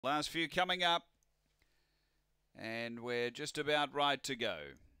Last few coming up. And we're just about right to go.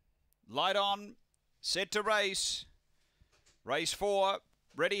 Light on, set to race. Race 4,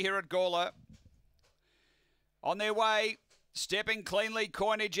 ready here at Gawler. On their way, stepping cleanly,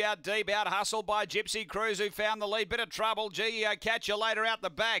 Coinage out deep, out hustled by Gypsy Cruise, who found the lead. Bit of trouble. Catch You Later out the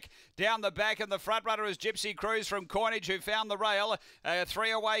back. Down the back, and the front runner is Gypsy Cruise from Coinage, who found the rail.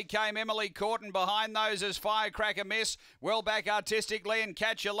 3 away came Emily Corton. Behind those is Firecracker Miss. Well back artistically and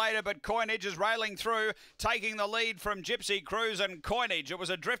Catch You Later, but Coinage is railing through, taking the lead from Gypsy Cruise and Coinage. It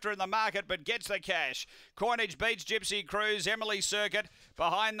was a drifter in the market, but gets the cash. Coinage beats Gypsy Cruise, Emily Circuit.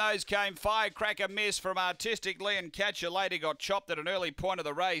 Behind those came Firecracker Miss from Artistically, and Catch You Later got chopped at an early point of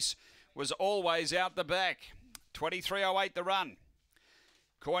the race. Was always out the back. 23.08 the run.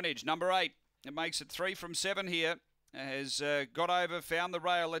 Coinage, number 8. It makes it 3 from 7 here. Has got over, found the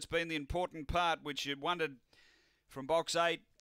rail. That's been the important part, which you wondered from box 8.